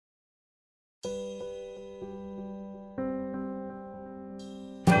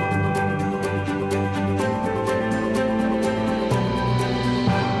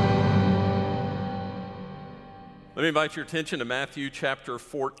Let me invite your attention to Matthew chapter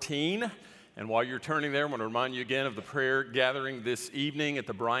 14. And while you're turning there, I want to remind you again of the prayer gathering this evening at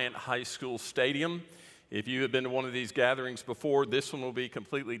the Bryant High School Stadium. If you have been to one of these gatherings before, this one will be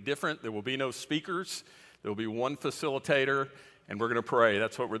completely different. There will be no speakers. There will be one facilitator, and we're going to pray.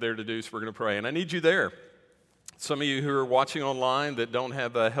 That's what we're there to do, so we're going to pray. And I need you there. Some of you who are watching online that don't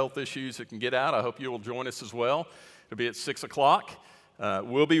have health issues that can get out, I hope you will join us as well. It'll be at 6 o'clock.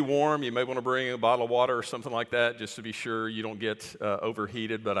 We'll be warm. You may want to bring a bottle of water or something like that just to be sure you don't get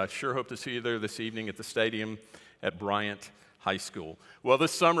overheated. But I sure hope to see you there this evening at the stadium at Bryant High School. Well,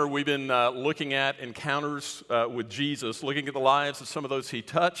 this summer we've been looking at encounters with Jesus, looking at the lives of some of those he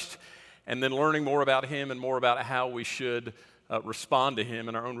touched, and then learning more about him and more about how we should respond to him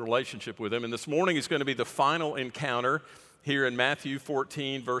in our own relationship with him. And this morning is going to be the final encounter here in Matthew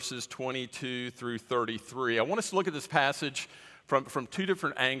 14, verses 22 through 33. I want us to look at this passage from two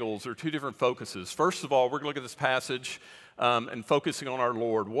different angles or two different focuses. First of all, we're going to look at this passage and focusing on our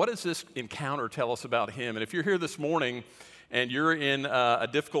Lord. What does this encounter tell us about him? And if you're here this morning and you're in a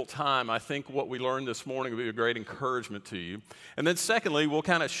difficult time, I think what we learned this morning will be a great encouragement to you. And then secondly, we'll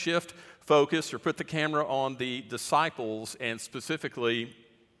kind of shift focus or put the camera on the disciples and specifically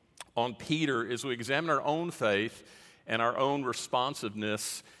on Peter as we examine our own faith and our own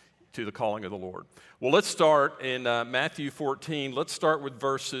responsiveness to the calling of the Lord. Well, let's start in Matthew 14. Let's start with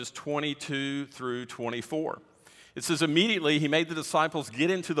verses 22 through 24. It says, immediately he made the disciples get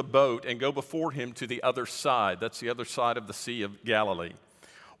into the boat and go before him to the other side. That's the other side of the Sea of Galilee,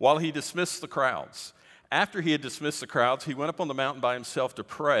 while he dismissed the crowds. After he had dismissed the crowds, he went up on the mountain by himself to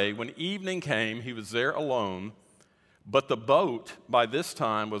pray. When evening came, he was there alone, but the boat by this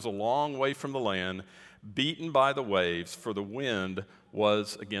time was a long way from the land, beaten by the waves, for the wind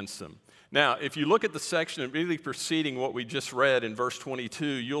was against them. Now, if you look at the section immediately preceding what we just read in verse 22,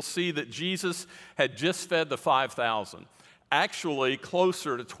 you'll see that Jesus had just fed the 5,000. Actually,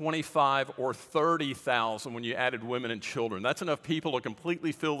 closer to 25 or 30,000 when you added women and children. That's enough people to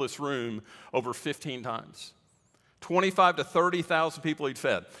completely fill this room over 15 times. 25 to 30,000 people he'd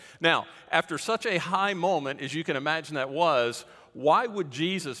fed. Now, after such a high moment as you can imagine that was, why would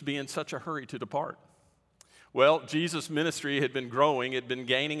Jesus be in such a hurry to depart? Well, Jesus' ministry had been growing. It had been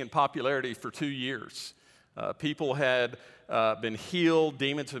gaining in popularity for 2 years. People had been healed.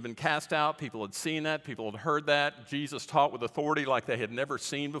 Demons had been cast out. People had seen that. People had heard that. Jesus taught with authority like they had never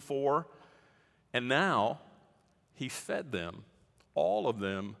seen before. And now he fed them, all of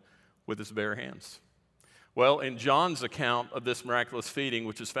them, with his bare hands. Well, in John's account of this miraculous feeding,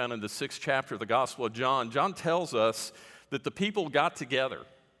 which is found in the 6th chapter of the Gospel of John, John tells us that the people got together.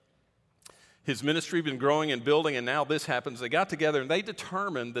 His ministry had been growing and building, and now this happens. They got together, and they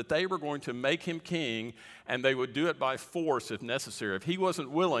determined that they were going to make him king, and they would do it by force if necessary. If he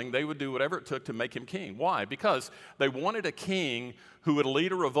wasn't willing, they would do whatever it took to make him king. Why? Because they wanted a king who would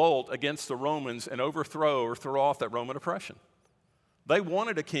lead a revolt against the Romans and overthrow or throw off that Roman oppression. They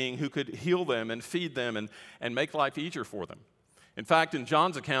wanted a king who could heal them and feed them and make life easier for them. In fact, in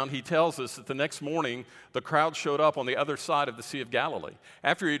John's account, he tells us that the next morning, the crowd showed up on the other side of the Sea of Galilee.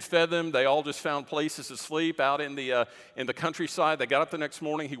 After he'd fed them, they all just found places to sleep out in the countryside. They got up the next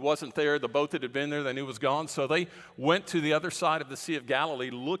morning. He wasn't there. The boat that had been there, they knew was gone. So they went to the other side of the Sea of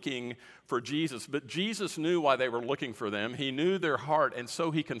Galilee looking for Jesus. But Jesus knew why they were looking for them. He knew their heart, and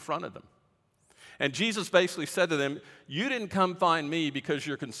so he confronted them. And Jesus basically said to them, you didn't come find me because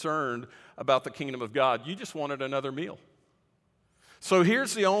you're concerned about the kingdom of God. You just wanted another meal. So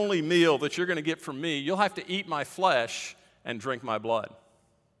here's the only meal that you're going to get from me. You'll have to eat my flesh and drink my blood.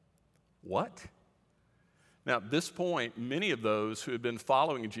 What? Now, at this point, many of those who had been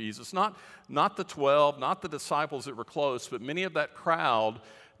following Jesus, not the 12, not the disciples that were close, but many of that crowd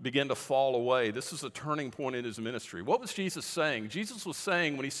began to fall away. This is a turning point in his ministry. What was Jesus saying? Jesus was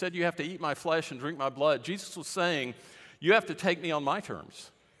saying, when he said, you have to eat my flesh and drink my blood, Jesus was saying, you have to take me on my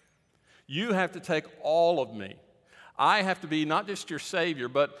terms. You have to take all of me. I have to be not just your Savior,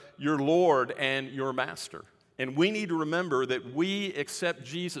 but your Lord and your Master. And we need to remember that we accept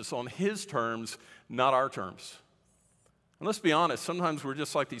Jesus on his terms, not our terms. And let's be honest, sometimes we're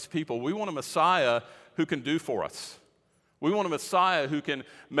just like these people. We want a Messiah who can do for us. We want a Messiah who can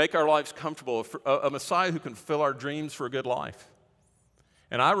make our lives comfortable, a Messiah who can fill our dreams for a good life.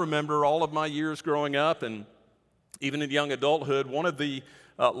 And I remember all of my years growing up and even in young adulthood, one of the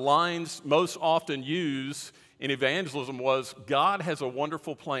lines most often used in evangelism was, God has a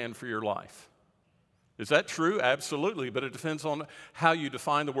wonderful plan for your life. Is that true? Absolutely, but it depends on how you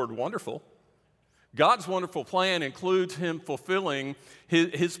define the word wonderful. God's wonderful plan includes him fulfilling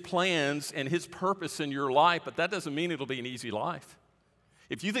his plans and his purpose in your life, but that doesn't mean it'll be an easy life.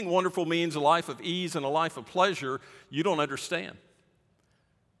 If you think wonderful means a life of ease and a life of pleasure, you don't understand.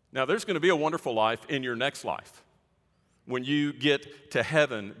 Now, there's going to be a wonderful life in your next life when you get to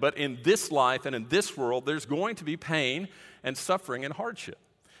heaven. But in this life and in this world, there's going to be pain and suffering and hardship.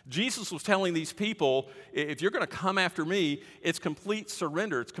 Jesus was telling these people, if you're going to come after me, it's complete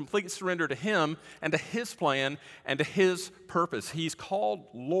surrender. It's complete surrender to him and to his plan and to his purpose. He's called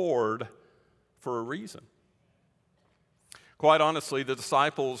Lord for a reason. Quite honestly, the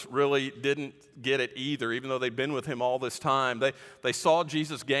disciples really didn't get it either, even though they'd been with him all this time. They saw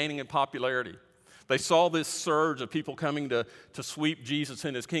Jesus gaining in popularity. They saw this surge of people coming to sweep Jesus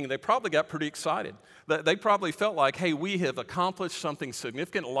in his kingdom. They probably got pretty excited. They probably felt like, hey, we have accomplished something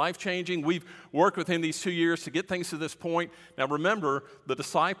significant, life-changing. We've worked with him these 2 years to get things to this point. Now remember, the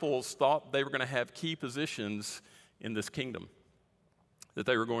disciples thought they were going to have key positions in this kingdom, that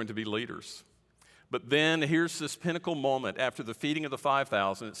they were going to be leaders. But then here's this pinnacle moment after the feeding of the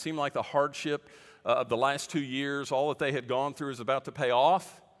 5,000. It seemed like the hardship of the last 2 years, all that they had gone through is about to pay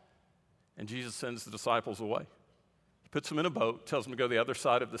off. And Jesus sends the disciples away. He puts them in a boat, tells them to go to the other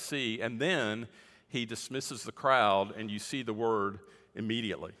side of the sea, and then he dismisses the crowd, and you see the word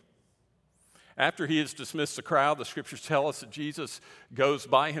immediately. After he has dismissed the crowd, the scriptures tell us that Jesus goes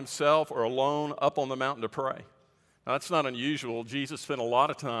by himself or alone up on the mountain to pray. Now, that's not unusual. Jesus spent a lot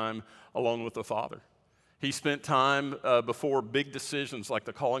of time alone with the Father. He spent time before big decisions like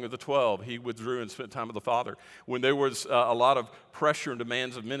the calling of the 12. He withdrew and spent time with the Father. When there was a lot of pressure and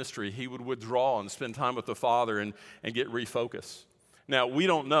demands of ministry, he would withdraw and spend time with the Father and get refocused. Now, we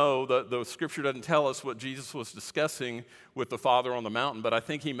don't know, the scripture doesn't tell us what Jesus was discussing with the Father on the mountain, but I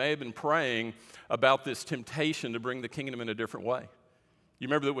think he may have been praying about this temptation to bring the kingdom in a different way. You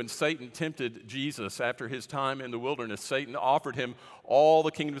remember that when Satan tempted Jesus after his time in the wilderness, Satan offered him all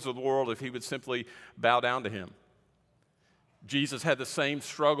the kingdoms of the world if he would simply bow down to him. Jesus had the same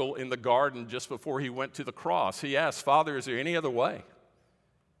struggle in the garden just before he went to the cross. He asked, Father, is there any other way?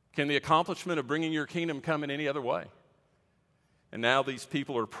 Can the accomplishment of bringing your kingdom come in any other way? And now these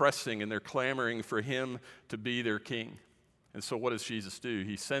people are pressing and they're clamoring for him to be their king. And so what does Jesus do?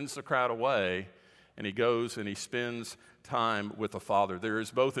 He sends the crowd away and he goes and he spends time with the Father. There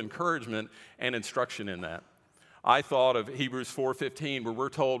is both encouragement and instruction in that. I thought of Hebrews 4:15, where we're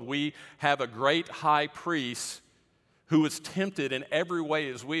told we have a great high priest who was tempted in every way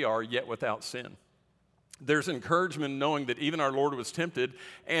as we are, yet without sin. There's encouragement in knowing that even our Lord was tempted,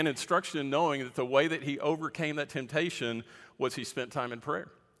 and instruction in knowing that the way that he overcame that temptation was he spent time in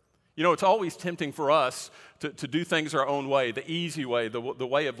prayer. You know, it's always tempting for us to do things our own way, the easy way, the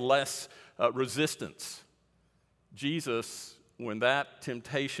way of less resistance. Jesus, when that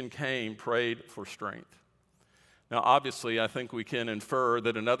temptation came, prayed for strength. Now, obviously, I think we can infer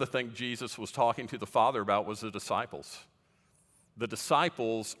that another thing Jesus was talking to the Father about was the disciples. The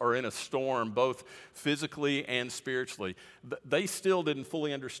disciples are in a storm, both physically and spiritually. They still didn't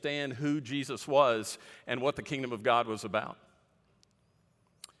fully understand who Jesus was and what the kingdom of God was about.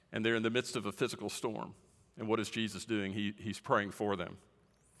 And they're in the midst of a physical storm. And what is Jesus doing? He's praying for them.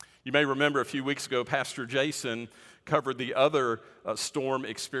 You may remember a few weeks ago, Pastor Jason covered the other storm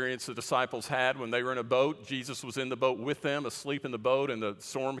experience the disciples had when they were in a boat. Jesus was in the boat with them, asleep in the boat, and the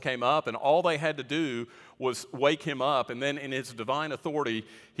storm came up, and all they had to do was wake him up, and then in his divine authority,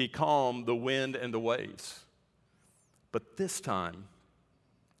 he calmed the wind and the waves. But this time,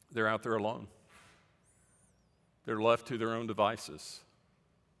 they're out there alone. They're left to their own devices.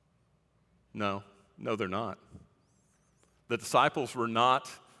 No, they're not. The disciples were not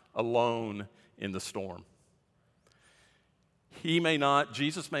alone in the storm.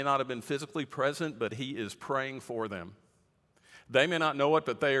 Jesus may not have been physically present, but he is praying for them. They may not know it,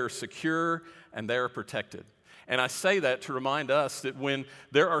 but they are secure and they are protected. And I say that to remind us that when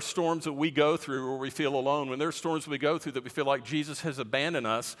there are storms that we go through where we feel alone, when there are storms we go through that we feel like Jesus has abandoned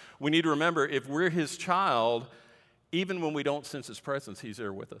us, we need to remember if we're his child, even when we don't sense his presence, he's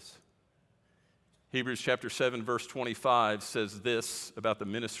there with us. Hebrews chapter 7, verse 25 says this about the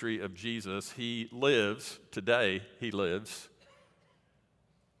ministry of Jesus. He lives, today he lives,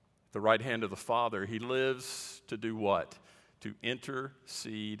 at the right hand of the Father. He lives to do what? To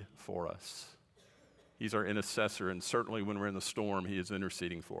intercede for us. He's our intercessor, and certainly when we're in the storm, he is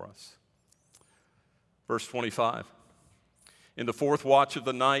interceding for us. Verse 25. In the fourth watch of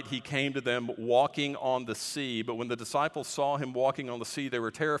the night, he came to them walking on the sea. But when the disciples saw him walking on the sea, they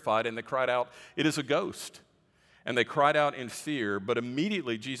were terrified, and they cried out, "It is a ghost." And they cried out in fear. But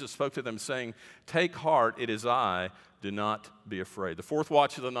immediately Jesus spoke to them, saying, "Take heart, it is I. Do not be afraid." The fourth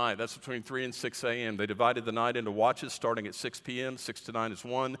watch of the night, that's between 3 and 6 a.m. They divided the night into watches starting at 6 p.m. 6 to 9 is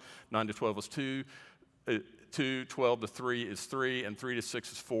 1, 9 to 12 is 2. 2, 12 to 3 is 3, and 3 to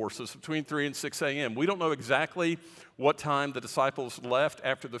 6 is 4. So it's between 3 and 6 a.m. We don't know exactly what time the disciples left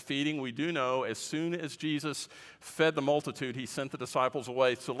after the feeding. We do know as soon as Jesus fed the multitude, he sent the disciples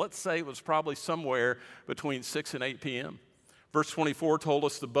away. So let's say it was probably somewhere between 6 and 8 p.m. Verse 24 told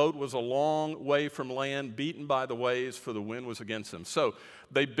us the boat was a long way from land, beaten by the waves, for the wind was against them. So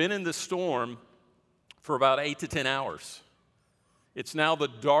they've been in this storm for about 8 to 10 hours. It's now the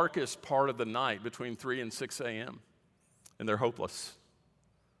darkest part of the night between 3 and 6 a.m., and they're hopeless.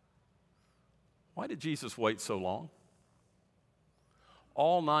 Why did Jesus wait so long?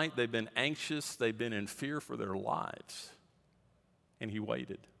 All night they've been anxious, they've been in fear for their lives, and he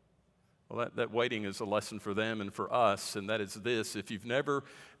waited. Well, that waiting is a lesson for them and for us, and that is this. If you've never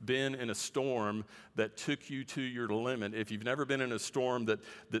been in a storm that took you to your limit, if you've never been in a storm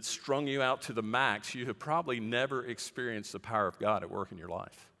that strung you out to the max, you have probably never experienced the power of God at work in your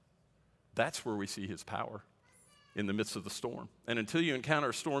life. That's where we see his power, in the midst of the storm. And until you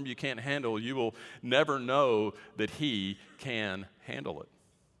encounter a storm you can't handle, you will never know that he can handle it.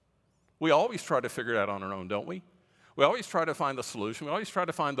 We always try to figure it out on our own, don't we? We always try to find the solution. We always try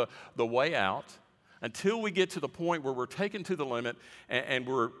to find the way out until we get to the point where we're taken to the limit and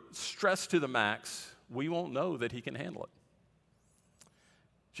we're stressed to the max. We won't know that he can handle it.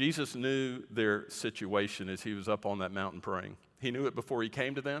 Jesus knew their situation as he was up on that mountain praying. He knew it before he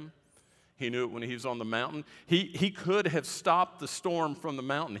came to them. He knew it when he was on the mountain. He could have stopped the storm from the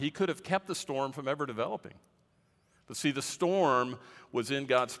mountain. He could have kept the storm from ever developing. But see, the storm was in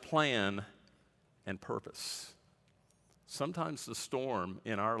God's plan and purpose. Sometimes the storm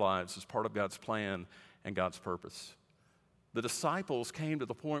in our lives is part of God's plan and God's purpose. The disciples came to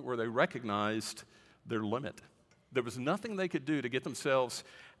the point where they recognized their limit. There was nothing they could do to get themselves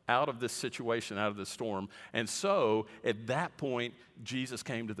out of this situation, out of this storm. And so, at that point, Jesus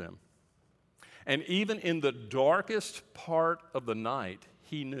came to them. And even in the darkest part of the night,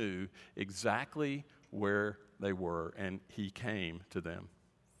 he knew exactly where they were, and he came to them.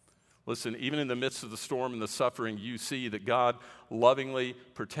 Listen, even in the midst of the storm and the suffering, you see that God lovingly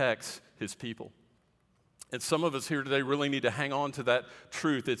protects his people. And some of us here today really need to hang on to that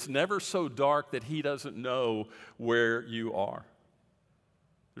truth. It's never so dark that he doesn't know where you are.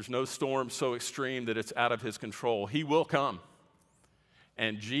 There's no storm so extreme that it's out of his control. He will come.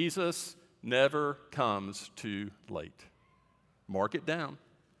 And Jesus never comes too late. Mark it down.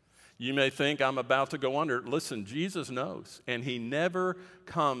 You may think I'm about to go under. Listen, Jesus knows, and he never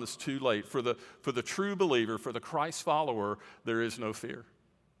comes too late. For the true believer, for the Christ follower, there is no fear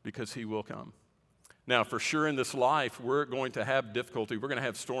because he will come. Now, for sure in this life, we're going to have difficulty. We're going to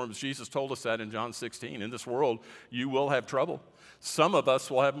have storms. Jesus told us that in John 16. In this world, you will have trouble. Some of us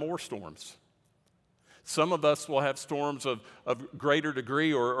will have more storms. Some of us will have storms of greater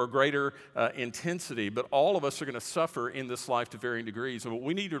degree or greater intensity, but all of us are going to suffer in this life to varying degrees. And what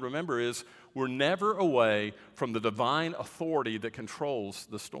we need to remember is we're never away from the divine authority that controls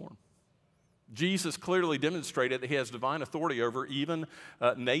the storm. Jesus clearly demonstrated that he has divine authority over even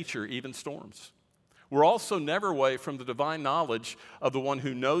nature, even storms. We're also never away from the divine knowledge of the one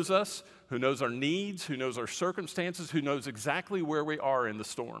who knows us, who knows our needs, who knows our circumstances, who knows exactly where we are in the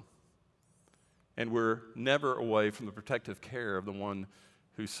storm. And we're never away from the protective care of the one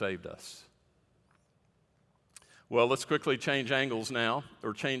who saved us. Well, let's quickly change angles now,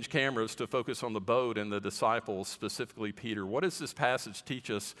 or change cameras to focus on the boat and the disciples, specifically Peter. What does this passage teach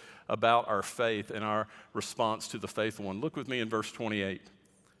us about our faith and our response to the faithful one? Look with me in verse 28.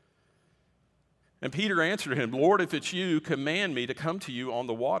 And Peter answered him, "Lord, if it's you, command me to come to you on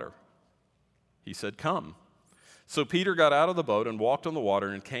the water." He said, "Come." So Peter got out of the boat and walked on the water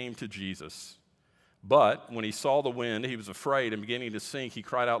and came to Jesus. But when he saw the wind, he was afraid, and beginning to sink, he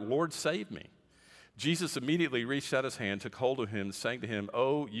cried out, "Lord, save me." Jesus immediately reached out his hand, took hold of him, saying to him,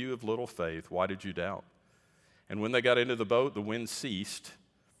 "Oh, you of little faith, why did you doubt?" And when they got into the boat, the wind ceased,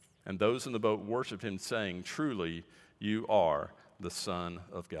 and those in the boat worshiped him, saying, "Truly, you are the Son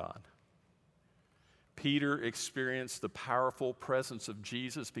of God." Peter experienced the powerful presence of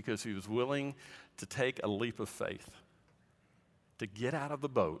Jesus because he was willing to take a leap of faith, to get out of the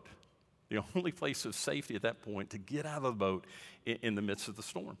boat. The only place of safety at that point, to get out of the boat in the midst of the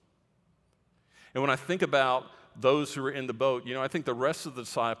storm. And when I think about those who are in the boat, I think the rest of the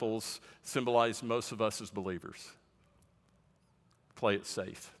disciples symbolize most of us as believers. Play it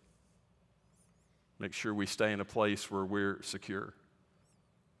safe. Make sure we stay in a place where we're secure.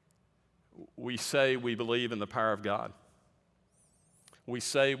 We say we believe in the power of God. We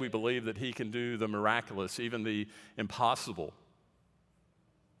say we believe that he can do the miraculous, even the impossible.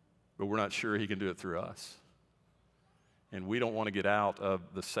 But we're not sure he can do it through us. And we don't want to get out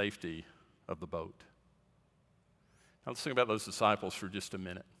of the safety of the boat. Now let's think about those disciples for just a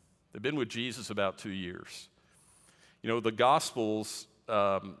minute. They've been with Jesus about 2 years. You know, the Gospels,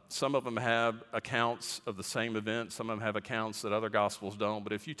 some of them have accounts of the same event. Some of them have accounts that other Gospels don't.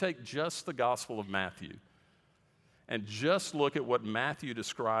 But if you take just the Gospel of Matthew and just look at what Matthew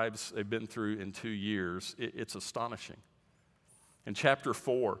describes they've been through in 2 years, it's astonishing. In chapter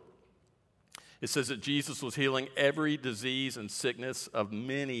 4, it says that Jesus was healing every disease and sickness of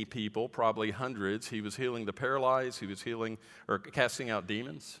many people, probably hundreds. He was healing the paralyzed. He was healing or casting out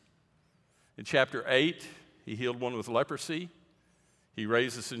demons. In chapter 8, he healed one with leprosy. He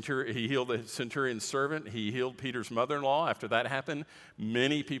healed the centurion's servant. He healed Peter's mother-in-law. After that happened,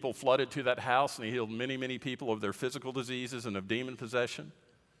 many people flooded to that house, and he healed many, many people of their physical diseases and of demon possession.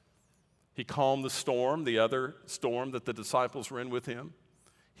 He calmed the storm, the other storm that the disciples were in with him.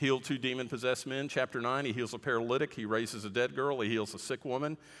 Healed 2 demon-possessed men. Chapter 9, he heals a paralytic. He raises a dead girl. He heals a sick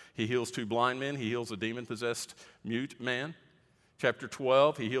woman. He heals 2 blind men. He heals a demon-possessed mute man. Chapter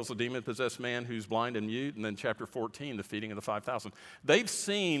 12, he heals a demon-possessed man who's blind and mute. And then chapter 14, the feeding of the 5,000. They've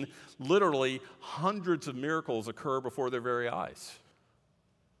seen literally hundreds of miracles occur before their very eyes.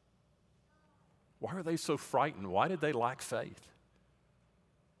 Why are they so frightened? Why did they lack faith?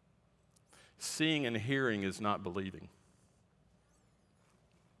 Seeing and hearing is not believing.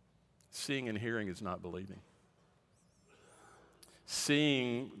 Seeing and hearing is not believing.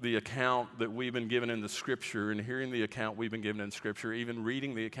 Seeing the account that we've been given in the Scripture and hearing the account we've been given in Scripture, even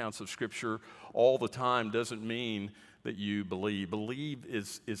reading the accounts of Scripture all the time doesn't mean that you believe. Believe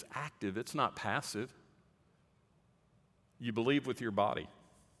is active, it's not passive. You believe with your body.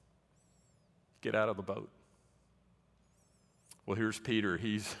 Get out of the boat. Well, here's Peter.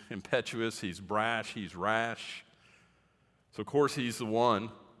 He's impetuous, he's brash, he's rash. So, of course, he's the one.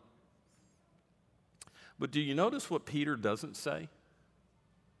 But do you notice what Peter doesn't say?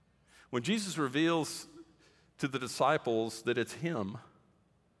 When Jesus reveals to the disciples that it's him,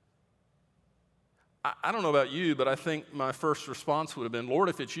 I don't know about you, but I think my first response would have been, Lord,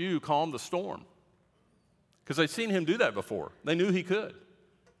 if it's you, calm the storm. Because they'd seen him do that before. They knew he could.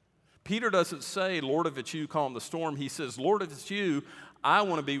 Peter doesn't say, Lord, if it's you, calm the storm. He says, Lord, if it's you, I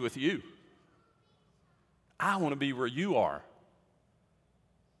want to be with you. I want to be where you are.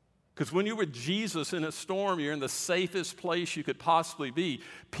 Because when you're with Jesus in a storm, you're in the safest place you could possibly be.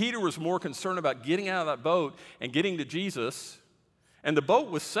 Peter was more concerned about getting out of that boat and getting to Jesus, and the boat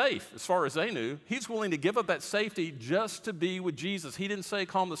was safe as far as they knew. He's willing to give up that safety just to be with Jesus. He didn't say,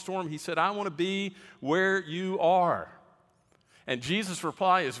 calm the storm. He said, I want to be where you are. And Jesus'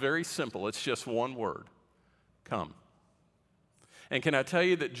 reply is very simple. It's just one word: come. And can I tell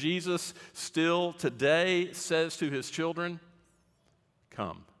you that Jesus still today says to his children,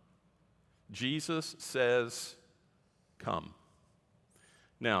 come. Jesus says, come.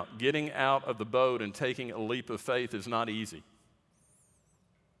 Now, getting out of the boat and taking a leap of faith is not easy.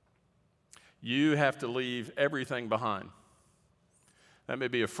 You have to leave everything behind. That may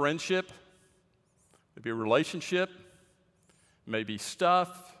be a friendship, maybe a relationship, maybe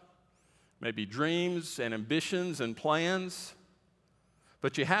stuff, maybe dreams and ambitions and plans.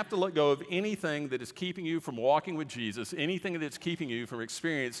 But you have to let go of anything that is keeping you from walking with Jesus, anything that's keeping you from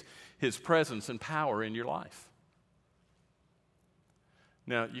experiencing his presence and power in your life.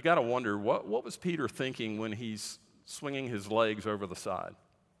 Now, you got to wonder, what was Peter thinking when he's swinging his legs over the side?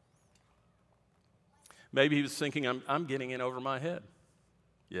 Maybe he was thinking, I'm getting in over my head.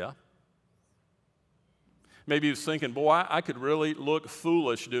 Yeah. Maybe he was thinking, boy, I could really look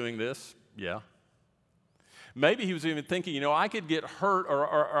foolish doing this. Yeah. Maybe he was even thinking, I could get hurt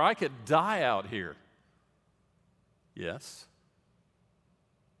or I could die out here. Yes.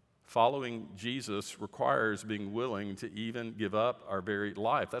 Following Jesus requires being willing to even give up our very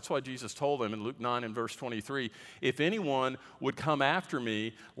life. That's why Jesus told them in Luke 9 and verse 23, if anyone would come after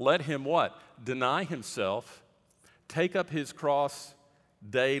me, let him what? Deny himself, take up his cross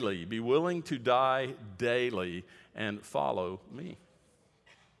daily, be willing to die daily, and follow me.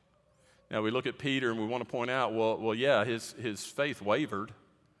 Now, we look at Peter and we want to point out, well, yeah, his faith wavered.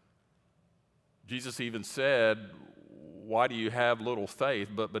 Jesus even said, why do you have little faith?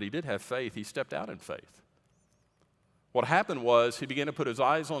 But he did have faith. He stepped out in faith. What happened was he began to put his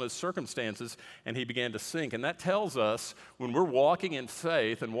eyes on his circumstances and he began to sink. And that tells us when we're walking in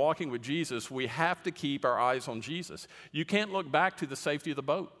faith and walking with Jesus, we have to keep our eyes on Jesus. You can't look back to the safety of the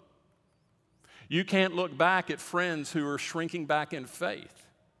boat. You can't look back at friends who are shrinking back in faith.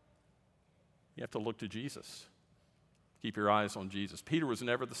 You have to look to Jesus. Keep your eyes on Jesus. Peter was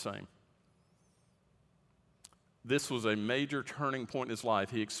never the same. This was a major turning point in his life.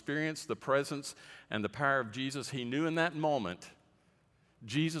 He experienced the presence and the power of Jesus. He knew in that moment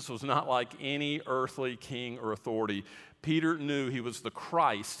Jesus was not like any earthly king or authority. Peter knew he was the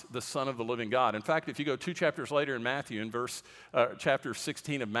Christ, the Son of the living God. In fact, if you go 2 chapters later in Matthew, in chapter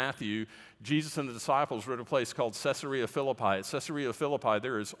 16 of Matthew, Jesus and the disciples were at a place called Caesarea Philippi. At Caesarea Philippi,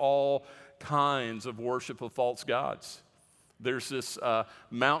 there is all kinds of worship of false gods. There's this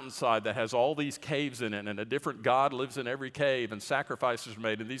mountainside that has all these caves in it, and a different god lives in every cave, and sacrifices are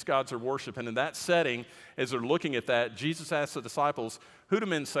made, and these gods are worshiped. And in that setting, as they're looking at that, Jesus asked the disciples, "Who do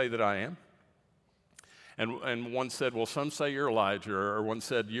men say that I am?" And one said, "Well, some say you're Elijah," or one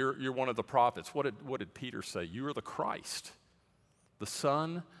said, you're one of the prophets. What did Peter say? "You are the Christ, the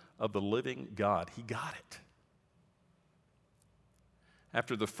Son of the living God." He got it.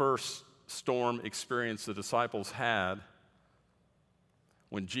 After the first storm experience the disciples had,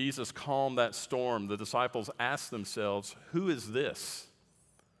 when Jesus calmed that storm, the disciples asked themselves, "Who is this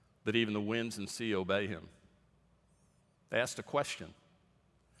that even the winds and sea obey him?" They asked a question.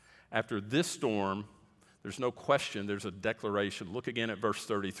 After this storm, there's no question, there's a declaration. Look again at verse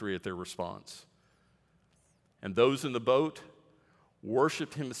 33 at their response. "And those in the boat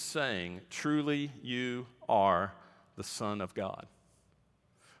worshiped him, saying, 'Truly you are the Son of God.'"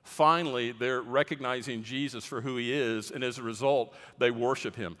 Finally, they're recognizing Jesus for who he is, and as a result, they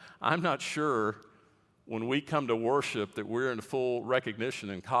worship him. I'm not sure when we come to worship that we're in full recognition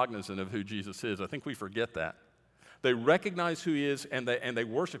and cognizant of who Jesus is. I think we forget that. They recognize who he is, and they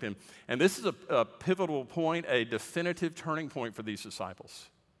worship him. And this is a pivotal point, a definitive turning point for these disciples.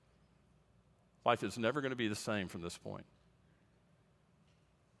 Life is never going to be the same from this point.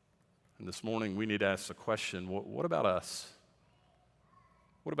 And this morning, we need to ask the question, what about us?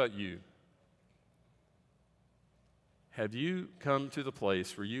 What about you? Have you come to the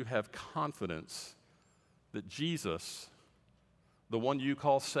place where you have confidence that Jesus, the one you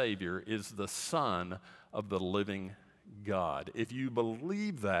call Savior, is the Son of the living God? If you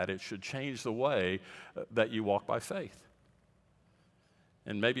believe that, it should change the way that you walk by faith.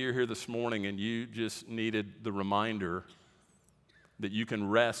 And maybe you're here this morning and you just needed the reminder that you can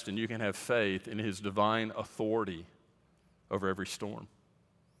rest and you can have faith in his divine authority over every storm.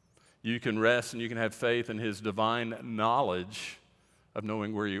 You can rest and you can have faith in his divine knowledge of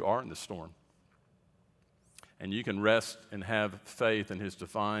knowing where you are in the storm. And you can rest and have faith in his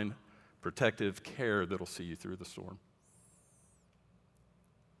divine protective care that'll see you through the storm.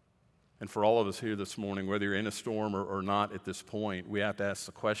 And for all of us here this morning, whether you're in a storm or not at this point, we have to ask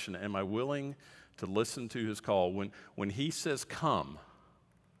the question, am I willing to listen to his call? When he says come,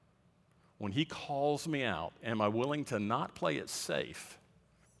 when he calls me out, am I willing to not play it safe,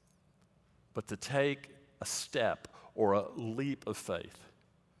 but to take a step or a leap of faith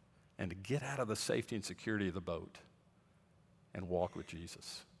and to get out of the safety and security of the boat and walk with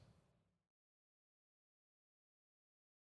Jesus?